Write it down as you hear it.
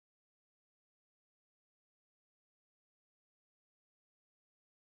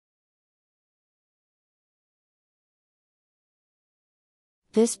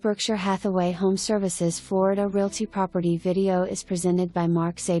This Berkshire Hathaway HomeServices Florida Realty property video is presented by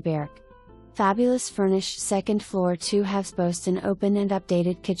Seeberg. Fabulous furnished second floor 2 halves boast an open and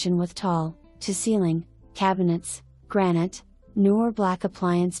updated kitchen with tall, to ceiling, cabinets, granite, newer black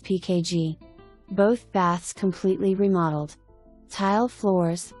appliance PKG. Both baths completely remodeled. Tile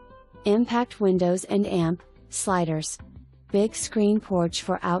floors, impact windows and amp, sliders. Big screen porch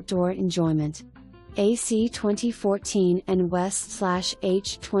for outdoor enjoyment. AC 2014 and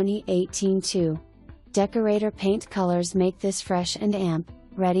West/H 2018-2. Decorator paint colors make this fresh and amp,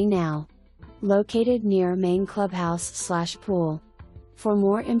 ready now. Located near main clubhouse/pool. For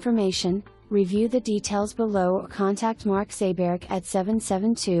more information, review the details below or contact Seeberg at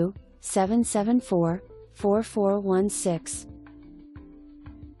 772-774-4416.